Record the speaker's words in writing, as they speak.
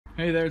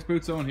Hey there, it's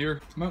Bootzone here.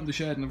 I'm out in the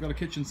shed and I've got a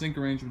kitchen sink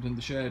arrangement in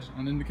the shed,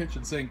 and in the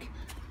kitchen sink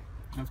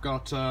I've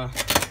got a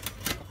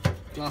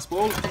glass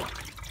bowl.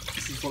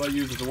 This is what I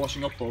use as a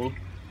washing up bowl.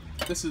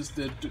 This is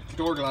the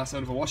door glass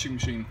out of a washing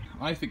machine.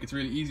 I think it's a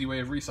really easy way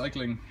of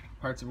recycling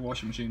parts of a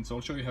washing machine, so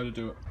I'll show you how to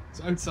do it.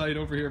 So outside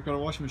over here I've got a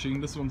washing machine.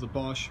 This one's a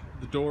Bosch.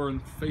 The door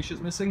and fascia is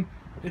missing.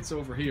 It's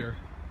over here.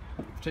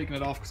 I've taken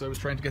it off because I was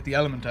trying to get the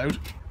element out,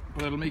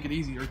 but it'll make it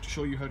easier to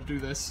show you how to do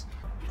this.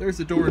 There's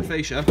the door and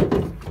fascia,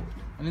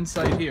 and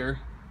inside here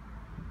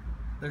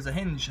there's a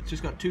hinge. It's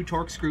just got 2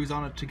 Torx screws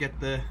on it to get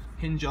the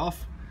hinge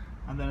off,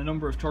 and then a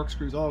number of Torx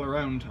screws all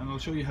around, and I'll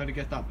show you how to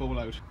get that bowl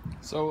out.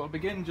 So I'll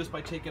begin just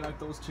by taking out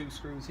those 2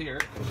 screws here.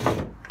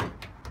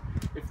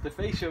 If the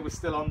fascia was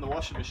still on the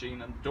washing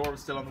machine and the door was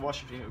still on the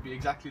washing machine, it would be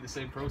exactly the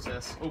same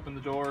process. Open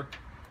the door,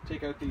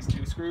 take out these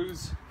 2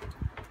 screws,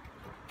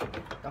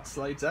 that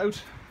slides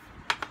out.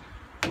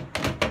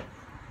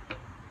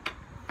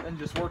 Then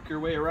just work your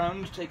way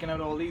around, taking out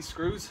all these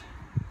screws.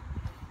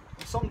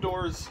 Some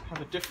doors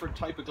have a different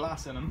type of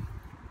glass in them.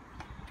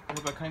 They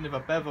have a kind of a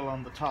bevel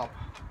on the top,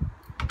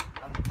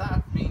 and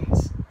that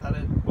means that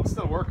it will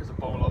still work as a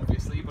bowl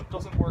obviously, but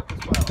doesn't work as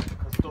well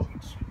because it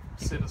doesn't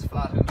sit as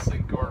flat in the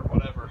sink or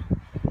whatever.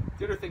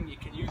 The other thing you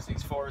can use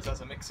these for is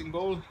as a mixing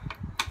bowl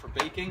for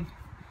baking,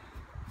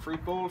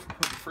 fruit bowl for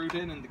putting fruit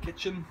in the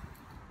kitchen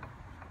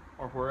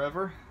or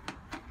wherever.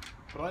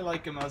 But I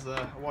like them as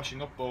a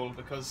washing up bowl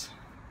because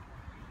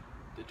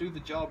they do the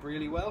job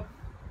really well.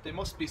 They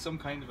must be some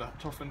kind of a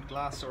toughened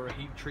glass or a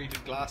heat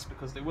treated glass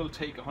because they will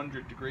take a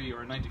 100-degree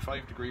or a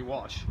 95-degree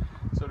wash,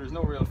 so there's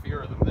no real fear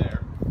of them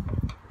there.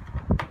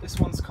 This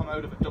one's come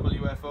out of a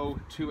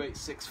WFO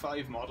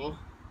 2865 model.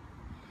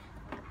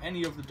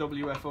 Any of the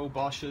WFO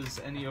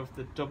Bosches, any of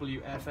the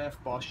WFF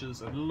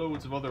Bosches, and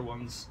loads of other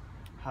ones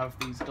have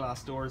these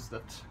glass doors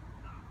that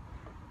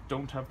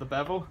don't have the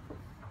bevel,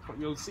 but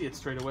you'll see it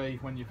straight away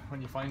when you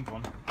find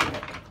one.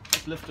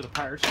 Just lift it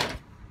apart.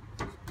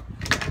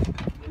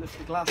 You lift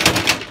the glass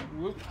out,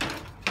 whoop,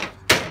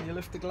 and you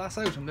lift the glass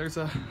out, and there's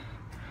a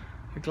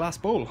glass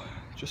bowl,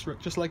 just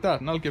like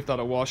that. And I'll give that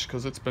a wash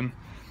because it's been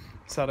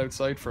sat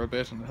outside for a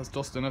bit and it has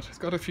dust in it. It's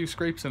got a few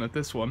scrapes in it,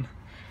 this one,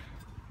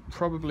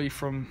 probably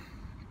from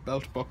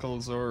belt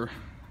buckles or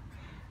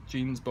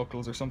jeans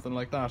buckles or something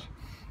like that,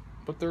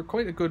 but they're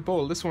quite a good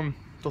bowl. This one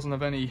doesn't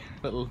have any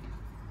little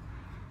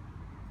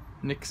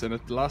nicks in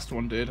it, the last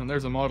one did, and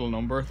there's a model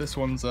number. This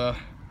one's a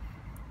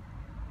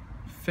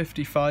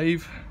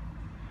 55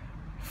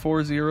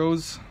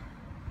 40s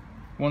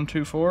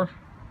 124.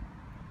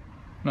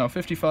 No,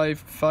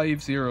 55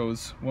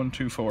 50s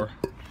 124.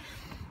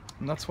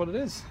 And that's what it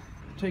is.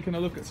 Taking a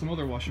look at some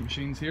other washing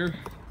machines here.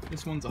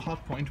 This one's a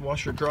Hotpoint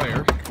washer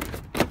dryer.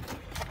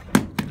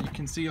 You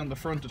can see on the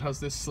front it has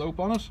this slope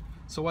on it.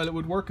 So while it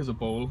would work as a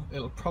bowl,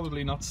 it'll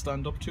probably not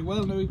stand up too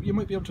well. Now you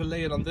might be able to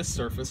lay it on this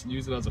surface and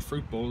use it as a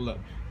fruit bowl that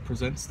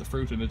presents the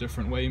fruit in a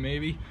different way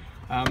maybe.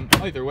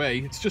 Either way,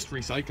 it's just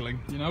recycling,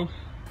 you know?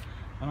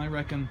 And I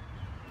reckon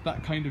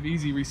that kind of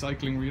easy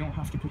recycling where you don't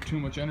have to put too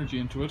much energy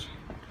into it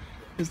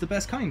is the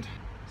best kind.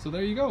 So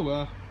there you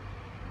go,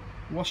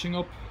 washing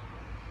up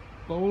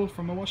bowl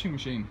from a washing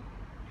machine.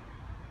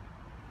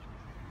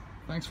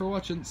 Thanks for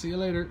watching, see you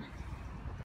later.